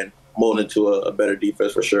grow and mold into a better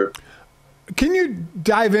defense for sure. Can you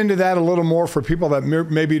dive into that a little more for people that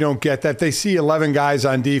maybe don't get that? They see 11 guys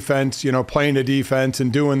on defense, you know, playing the defense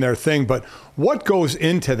and doing their thing, but what goes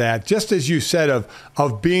into that? Just as you said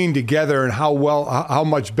of being together and how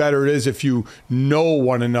much better it is if you know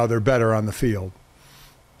one another better on the field.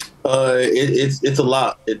 It's a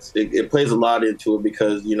lot. It plays a lot into it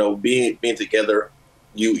because, you know, being together,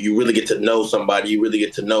 you really get to know somebody. You really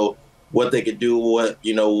get to know what they can do, what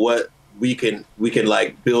we can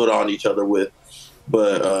like build on each other with.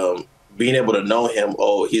 But being able to know him,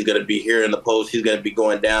 oh, he's going to be here in the post, he's going to be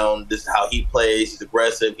going down, this is how he plays, he's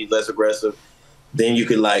aggressive, he's less aggressive, then you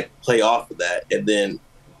can like play off of that. And then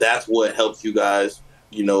that's what helps you guys,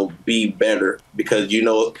 you know, be better because you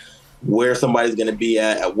know where somebody's going to be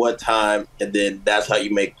at what time, and then that's how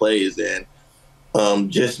you make plays.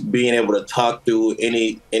 And just being able to talk through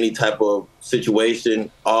any type of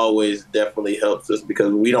situation always definitely helps us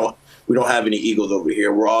because we don't have any egos over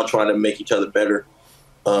here. We're all trying to make each other better,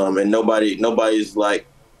 and nobody's like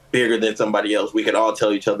bigger than somebody else. We can all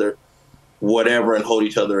tell each other whatever and hold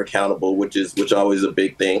each other accountable, which always a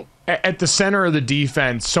big thing. At the center of the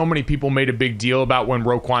defense, so many people made a big deal about when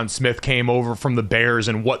Roquan Smith came over from the Bears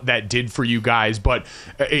and what that did for you guys. But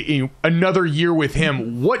another year with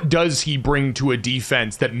him, what does he bring to a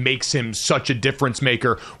defense that makes him such a difference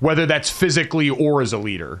maker, whether that's physically or as a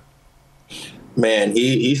leader? Man,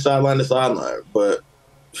 he's sideline to sideline. But,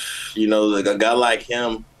 you know, like a guy like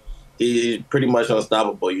him, he's pretty much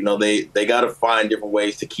unstoppable. You know, they got to find different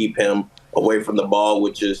ways to keep him away from the ball,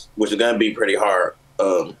 which is going to be pretty hard.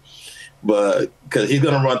 But because he's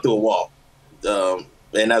going to run through a wall.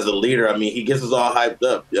 And as a leader, I mean, he gets us all hyped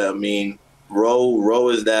up. I mean, Roe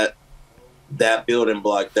is that building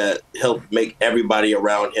block that helped make everybody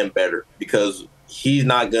around him better because he's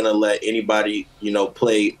not going to let anybody, you know,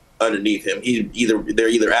 play underneath him. They're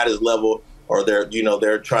either at his level or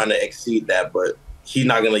they're trying to exceed that, but he's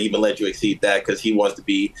not going to even let you exceed that because he wants to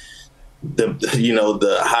be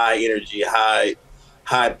the high energy, high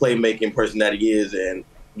playmaking person that he is. And,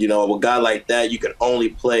 you know, a guy like that, you can only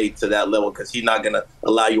play to that level because he's not going to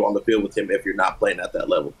allow you on the field with him if you're not playing at that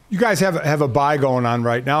level. You guys have a bye going on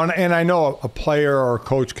right now, and I know a player or a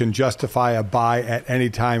coach can justify a bye at any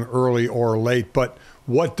time, early or late, but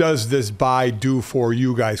what does this bye do for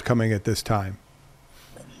you guys coming at this time?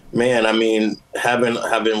 Man, I mean, having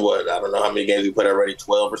what, I don't know how many games we played already,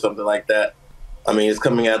 12 or something like that. I mean, it's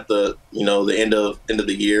coming at the end of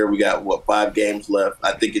the year. We got 5 games left.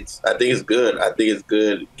 I think it's good. I think it's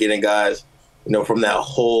good getting guys, you know, from that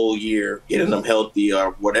whole year, getting them healthy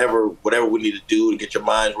or whatever we need to do to get your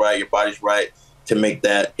minds right, your bodies right to make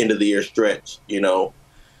that end of the year stretch. You know,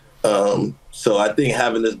 So I think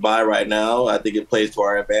having this bye right now, I think it plays to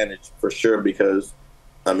our advantage for sure because,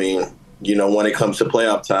 I mean, when it comes to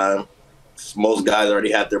playoff time, most guys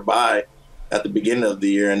already had their bye at the beginning of the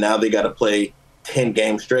year, and now they got to play 10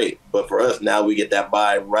 games straight. But for us, now we get that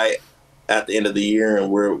bye right at the end of the year,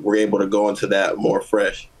 and we're able to go into that more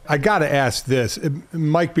fresh. I got to ask this.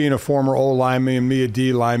 Mike being a former O lineman and me a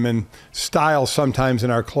D lineman, style sometimes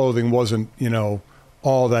in our clothing wasn't,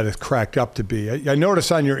 all that it's cracked up to be. I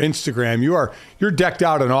notice on your Instagram you're decked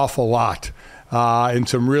out an awful lot in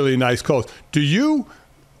some really nice clothes. Do you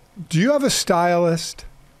have a stylist?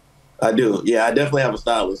 I do. Yeah, I definitely have a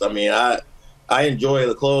stylist. I mean, I enjoy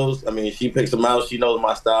the clothes. I mean, she picks them out. She knows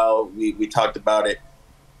my style. We talked about it.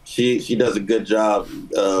 She does a good job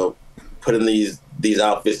putting these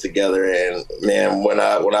outfits together. And man, when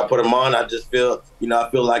I put them on, I just feel I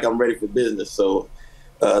feel like I'm ready for business. So.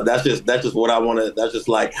 That's just what I want to. That's just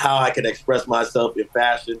like how I can express myself in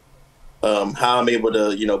fashion, how I'm able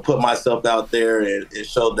to put myself out there and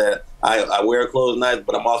show that I wear clothes nice,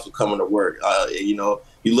 but I'm also coming to work.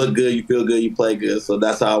 You look good, you feel good, you play good. So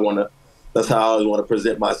that's how I want to. That's how I always want to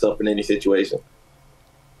present myself in any situation.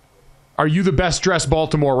 Are you the best dressed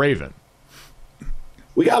Baltimore Raven?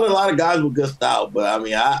 We got a lot of guys with good style, but I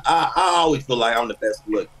mean, I always feel like I'm the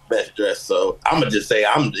best dressed. So I'm gonna just say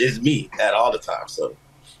it's me at all the time. So.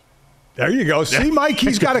 There you go. See, Mike,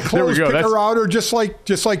 he's got a clothes picker outer just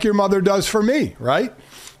like your mother does for me, right?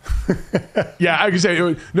 Yeah, I can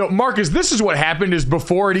say, no, Marcus, this is what happened is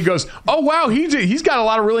before, and he goes, oh, wow, he's got a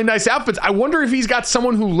lot of really nice outfits. I wonder if he's got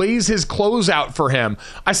someone who lays his clothes out for him.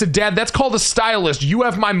 I said, Dad, that's called a stylist. You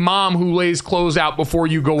have my mom who lays clothes out before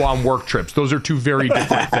you go on work trips. Those are two very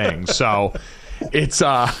different things. So it's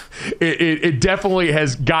it definitely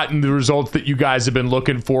has gotten the results that you guys have been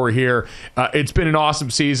looking for here. It's been an awesome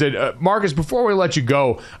season. Marcus, before we let you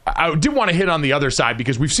go, I did want to hit on the other side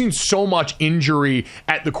because we've seen so much injury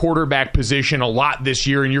at the quarterback position a lot this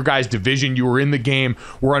year in your guys' division. You were in the game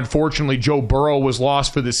where unfortunately Joe Burrow was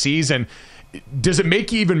lost for the season. Does it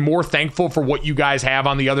make you even more thankful for what you guys have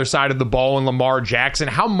on the other side of the ball in Lamar Jackson?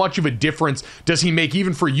 How much of a difference does he make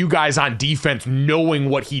even for you guys on defense, knowing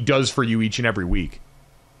what he does for you each and every week?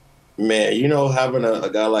 Man, having a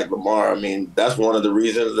guy like Lamar, I mean, that's one of the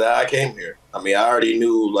reasons that I came here. I mean, I already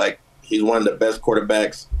knew, he's one of the best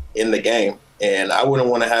quarterbacks in the game, and I wouldn't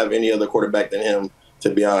want to have any other quarterback than him, to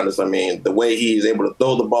be honest. I mean, the way he's able to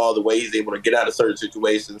throw the ball, the way he's able to get out of certain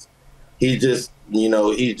situations, he's just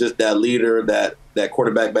that leader, that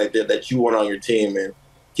quarterback back there that you want on your team, and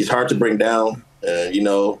he's hard to bring down.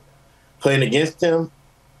 Playing against him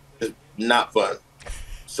is not fun.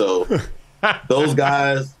 So those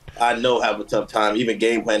guys I know have a tough time even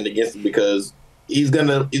game planning against him because he's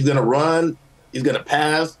gonna run, he's gonna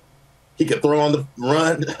pass, he can throw on the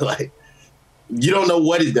run. You don't know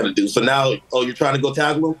what he's gonna do. So now, you're trying to go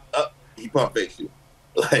tackle him? He pump fakes you.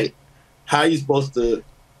 How are you supposed to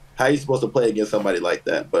play against somebody like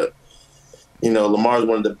that? But Lamar's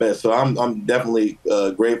one of the best, so I'm definitely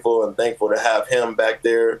grateful and thankful to have him back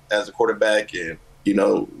there as a quarterback, and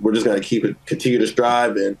we're just gonna continue to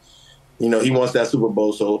strive, and he wants that Super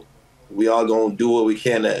Bowl, so we all gonna do what we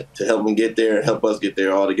can to help him get there and help us get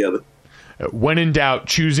there all together. When in doubt,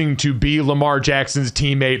 choosing to be Lamar Jackson's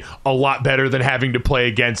teammate a lot better than having to play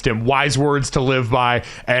against him. Wise words to live by,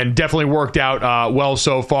 and definitely worked out well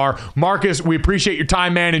so far. Marcus, we appreciate your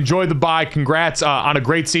time, man. Enjoy the bye. Congrats on a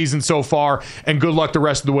great season so far, and good luck the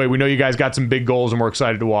rest of the way. We know you guys got some big goals, and we're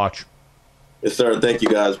excited to watch. Yes, sir. Thank you,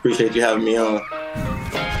 guys. Appreciate you having me on.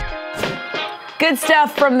 Good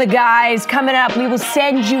stuff from the guys. Coming up, we will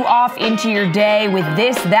send you off into your day with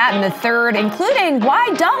this, that, and the third, including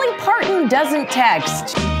why Dolly Parton doesn't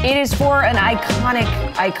text. It is for an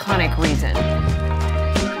iconic reason.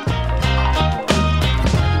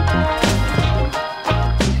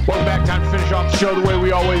 Welcome back. Time to finish off the show the way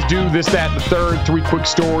we always do. This, that, and the third. 3 quick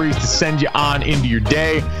stories to send you on into your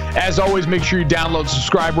day. As always, make sure you download,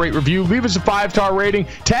 subscribe, rate, review. Leave us a 5-star rating.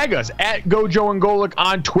 Tag us at Gojo and Golic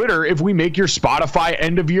on Twitter if we make your Spotify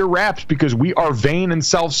end-of-year wraps, because we are vain and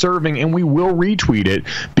self-serving, and we will retweet it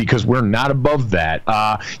because we're not above that.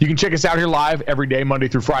 You can check us out here live every day, Monday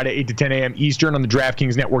through Friday, 8 to 10 a.m. Eastern on the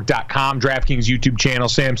DraftKingsNetwork.com, DraftKings YouTube channel,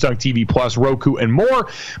 Samsung TV Plus, Roku, and more.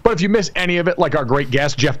 But if you miss any of it, like our great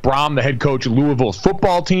guest, Jeff Brom, the head coach of Louisville's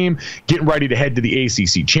football team, getting ready to head to the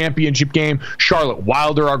ACC championship game, Charlotte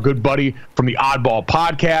Wilder, our good buddy from the Oddball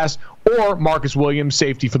podcast, or Marcus Williams,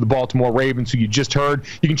 safety for the Baltimore Ravens, who you just heard.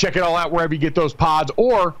 You can check it all out wherever you get those pods,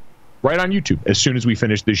 or right on YouTube as soon as we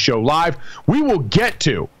finish this show live. We will get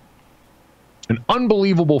to an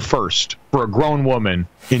unbelievable first for a grown woman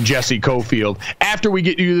in Jessie Cofield. After we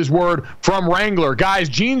get you this word from Wrangler. Guys,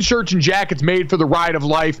 jeans, shirts, and jackets made for the ride of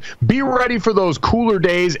life. Be ready for those cooler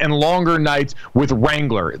days and longer nights with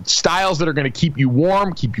Wrangler. Styles that are going to keep you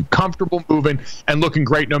warm, keep you comfortable moving, and looking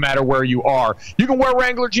great no matter where you are. You can wear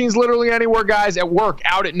Wrangler jeans literally anywhere, guys, at work,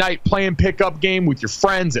 out at night, playing pickup game with your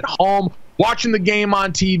friends, at home, watching the game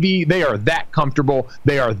on TV. They are that comfortable.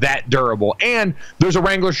 They are that durable. And there's a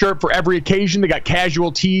Wrangler shirt for every occasion. They got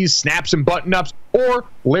casual tees, snaps, and button-ups, or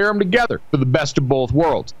layer them together for the best of both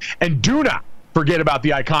worlds. And do not forget about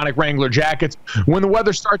the iconic Wrangler jackets. When the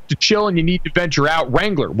weather starts to chill and you need to venture out,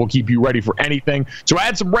 Wrangler will keep you ready for anything. So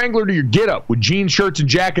add some Wrangler to your get-up with jeans, shirts, and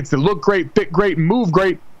jackets that look great, fit great, and move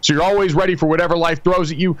great, so you're always ready for whatever life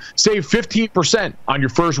throws at you. Save 15% on your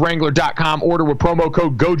first Wrangler.com order with promo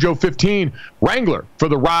code GOJO15. Wrangler for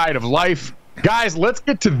the ride of life. Guys, let's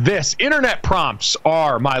get to this. Internet prompts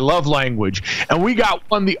are my love language. And we got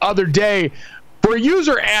one the other day for a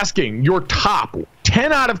user asking your top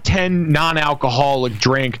 10 out of 10 non-alcoholic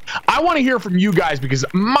drink. I want to hear from you guys because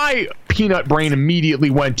my peanut brain immediately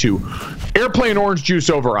went to airplane orange juice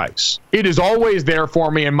over ice. It is always there for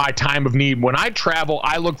me in my time of need. When I travel,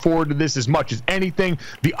 I look forward to this as much as anything.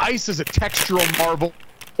 The ice is a textural marvel.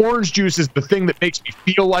 Orange juice is the thing that makes me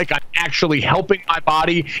feel like I'm actually helping my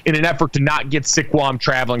body in an effort to not get sick while I'm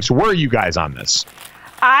traveling. So where are you guys on this?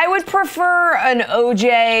 I would prefer an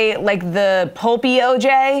OJ, like the pulpy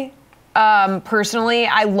OJ. Personally,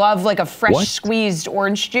 I love like a fresh squeezed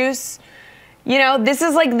orange juice. You know, this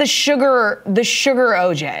is like the sugar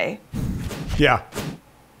OJ. Yeah.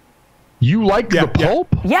 You like the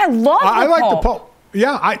pulp? Yeah, I love the pulp. I like the pulp.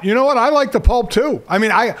 Yeah, you know what? I like the pulp too. I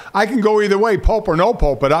mean, I can go either way, pulp or no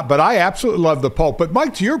pulp, but I absolutely love the pulp. But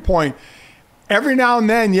Mike, to your point, every now and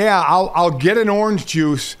then, yeah, I'll get an orange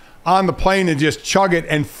juice on the plane and just chug it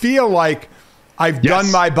and feel like I've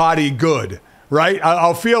done my body good, right?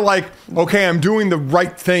 I'll feel like, okay, I'm doing the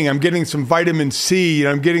right thing. I'm getting some vitamin C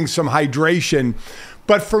and I'm getting some hydration.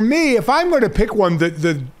 But for me, if I'm going to pick one,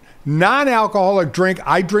 the non-alcoholic drink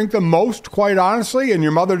I drink the most, quite honestly, and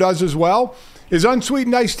your mother does as well, is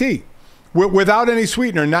unsweetened iced tea without any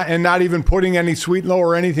sweetener, not even putting any sweetener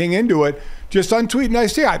or anything into it, just unsweetened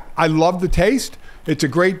iced tea. I love the taste. It's a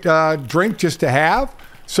great drink just to have.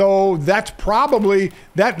 So that's probably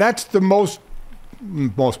that's the most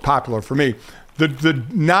popular for me. The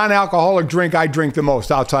non-alcoholic drink I drink the most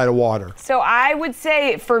outside of water. So I would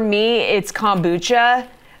say for me it's kombucha.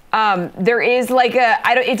 There is like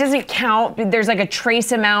it doesn't count. There's like a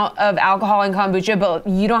trace amount of alcohol in kombucha, but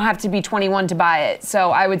you don't have to be 21 to buy it.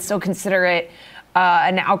 So I would still consider it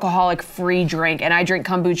an alcoholic-free drink, and I drink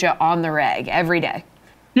kombucha on the reg every day.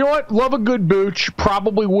 You know what? Love a good booch.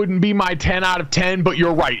 Probably wouldn't be my 10 out of 10, but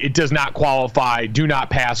you're right. It does not qualify. Do not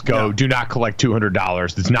pass go. No. Do not collect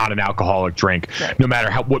 $200. It's not an alcoholic drink, right. No matter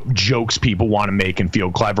what jokes people want to make and feel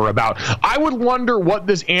clever about. I would wonder what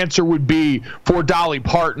this answer would be for Dolly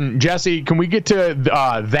Parton. Jesse, can we get to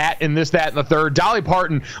that and this, that, and the third? Dolly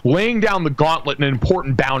Parton laying down the gauntlet, an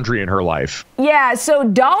important boundary in her life. Yeah, so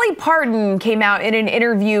Dolly Parton came out in an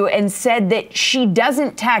interview and said that she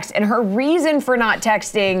doesn't text, and her reason for not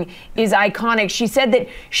texting is iconic. She said that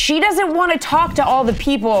she doesn't want to talk to all the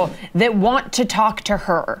people that want to talk to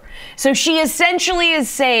her. So she essentially is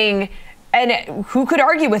saying, and who could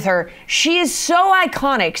argue with her, she is so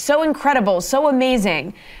iconic, so incredible, so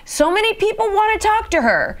amazing. So many people want to talk to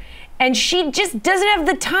her, and she just doesn't have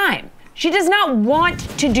the time. She does not want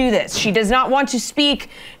to do this. She does not want to speak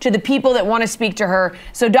to the people that want to speak to her.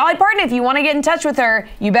 So Dolly Parton, if you want to get in touch with her,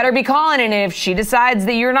 you better be calling. And if she decides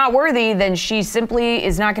that you're not worthy, then she simply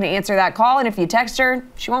is not going to answer that call. And if you text her,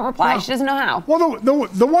 she won't reply. She doesn't know how. Well,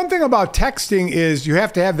 the one thing about texting is you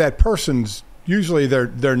have to have that person's, usually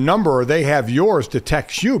their number, or they have yours to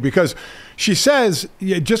text you, because she says,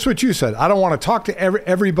 just what you said, I don't want to talk to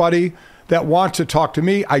everybody that wants to talk to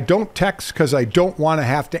me. I don't text because I don't want to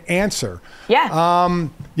have to answer. Yeah.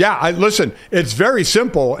 Listen, it's very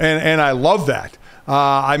simple, and I love that.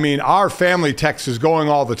 I mean, our family text is going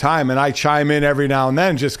all the time, and I chime in every now and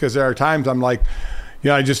then just because there are times I'm like,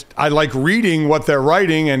 I like reading what they're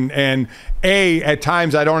writing, and A, at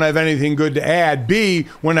times I don't have anything good to add. B,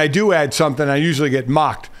 when I do add something, I usually get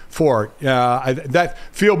mocked for it. That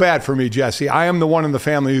feel bad for me, Jesse. I am the one in the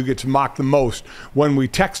family who gets mocked the most when we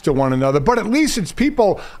text to one another. But at least it's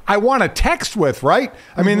people I want to text with, right?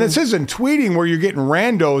 I mean, this isn't tweeting where you're getting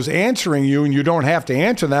randos answering you and you don't have to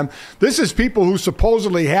answer them. This is people who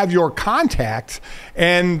supposedly have your contact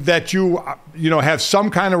and that you have some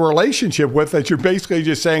kind of relationship with, that you're basically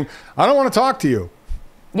just saying, I don't want to talk to you.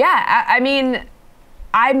 Yeah, I mean,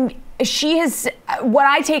 what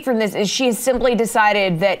I take from this is she has simply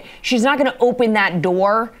decided that she's not going to open that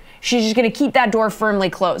door. She's just going to keep that door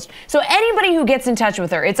firmly closed. So anybody who gets in touch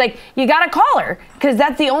with her, it's like, you got to call her because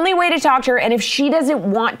that's the only way to talk to her. And if she doesn't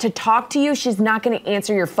want to talk to you, she's not going to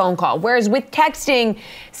answer your phone call. Whereas with texting,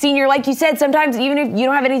 Senior, like you said, sometimes even if you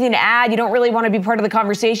don't have anything to add, you don't really want to be part of the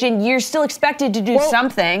conversation, you're still expected to do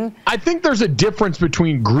something. I think there's a difference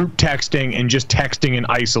between group texting and just texting in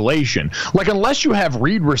isolation. Like, unless you have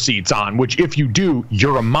read receipts on, which if you do,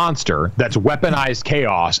 you're a monster. That's weaponized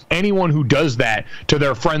chaos. Anyone who does that to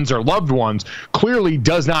their friends or loved ones clearly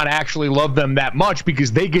does not actually love them that much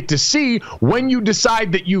because they get to see when you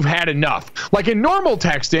decide that you've had enough. Like in normal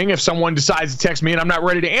texting, if someone decides to text me and I'm not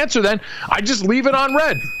ready to answer, then I just leave it on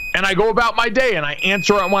read and I go about my day and I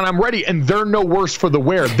answer it when I'm ready, and they're no worse for the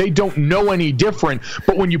wear. They don't know any different.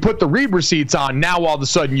 But when you put the read receipts on, now all of a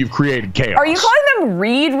sudden you've created chaos. Are you calling them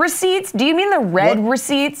read receipts? Do you mean the red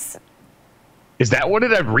receipts? Is that what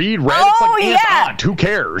it is? Read? Read? Oh, it's like yeah. aunt. Who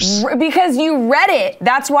cares? Because you read it.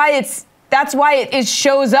 That's why it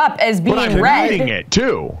shows up as being but I'm read. reading it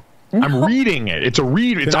too. No. I'm reading it. It's a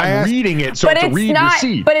read. I'm reading it, so it's a read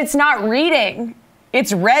receipt. But it's not reading.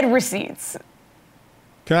 It's read receipts.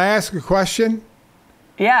 Can I ask a question?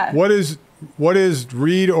 Yeah. What is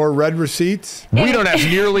read or read receipts? We don't have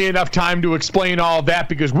nearly enough time to explain all of that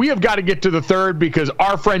because we have got to get to the third because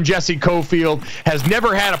our friend Jessie Cofield has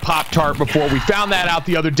never had a Pop-Tart before. We found that out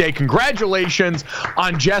the other day. Congratulations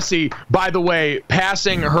on Jessie, by the way,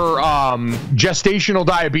 passing her gestational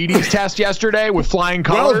diabetes test yesterday with flying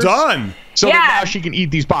colors. Well done. So that now she can eat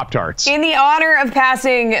these Pop-Tarts. In the honor of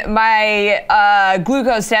passing my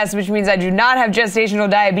glucose test, which means I do not have gestational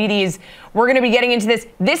diabetes, we're going to be getting into this.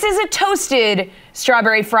 This is a toasted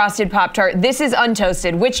strawberry frosted Pop-Tart. This is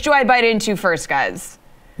untoasted. Which do I bite into first, guys?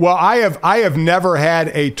 Well, I have never had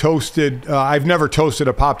a toasted. I've never toasted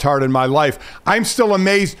a Pop-Tart in my life. I'm still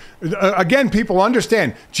amazed. Again, people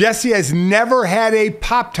understand. Jessie has never had a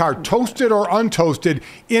Pop-Tart, toasted or untoasted,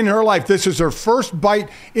 in her life. This is her first bite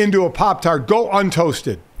into a Pop-Tart. Go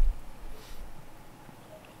untoasted.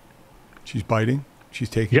 She's biting. She's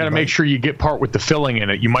taking. You got to make sure you get part with the filling in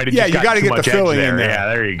it. You might have just got too much edge there. Yeah,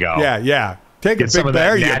 there you go. Yeah. Take get a some big of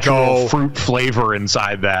that there natural you go. fruit flavor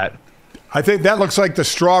inside that. I think that looks like the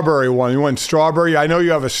strawberry one. You want strawberry? I know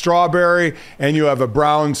you have a strawberry and you have a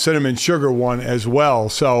brown cinnamon sugar one as well.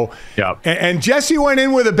 So, yep. And Jessie went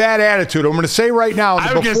in with a bad attitude. I'm going to say right now.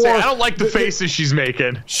 I was going to say, I don't like the faces she's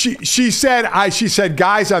making. She said,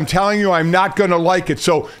 guys, I'm telling you, I'm not going to like it.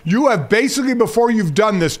 So you have basically, before you've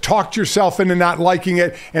done this, talked yourself into not liking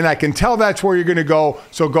it. And I can tell that's where you're going to go.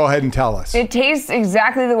 So go ahead and tell us. It tastes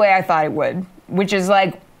exactly the way I thought it would, which is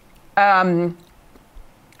like,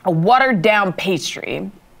 a watered down pastry.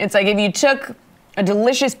 It's like if you took a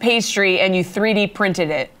delicious pastry and you 3D printed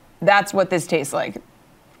it. That's what this tastes like.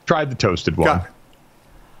 Tried the toasted one.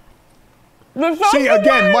 See,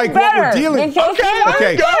 again, Mike, what we're dealing with.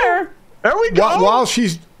 Okay. There we go.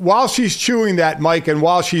 While she's chewing that, Mike, and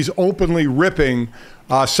while she's openly ripping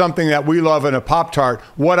something that we love in a Pop-Tart,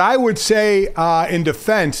 what I would say in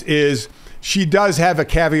defense is she does have a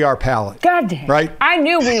caviar palate. God damn. Right? I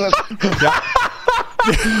knew we were. Yeah.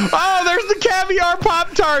 Oh, there's the caviar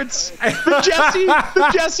Pop-Tarts.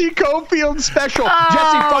 The Jessie Cofield special.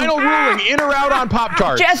 Jessie, final ruling, in or out on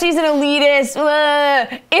Pop-Tarts? Jessie's an elitist.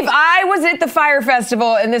 If I was at the Fire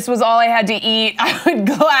Festival and this was all I had to eat, I would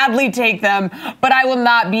gladly take them. But I will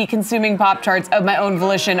not be consuming Pop-Tarts of my own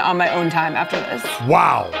volition on my own time after this.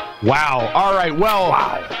 Wow. All right, well,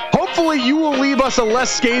 hopefully you will leave us a less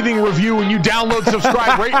scathing review when you download,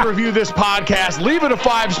 subscribe, rate, and review this podcast. Leave it a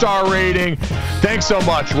 5-star rating. Thanks so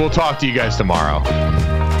much. We'll talk to you guys tomorrow.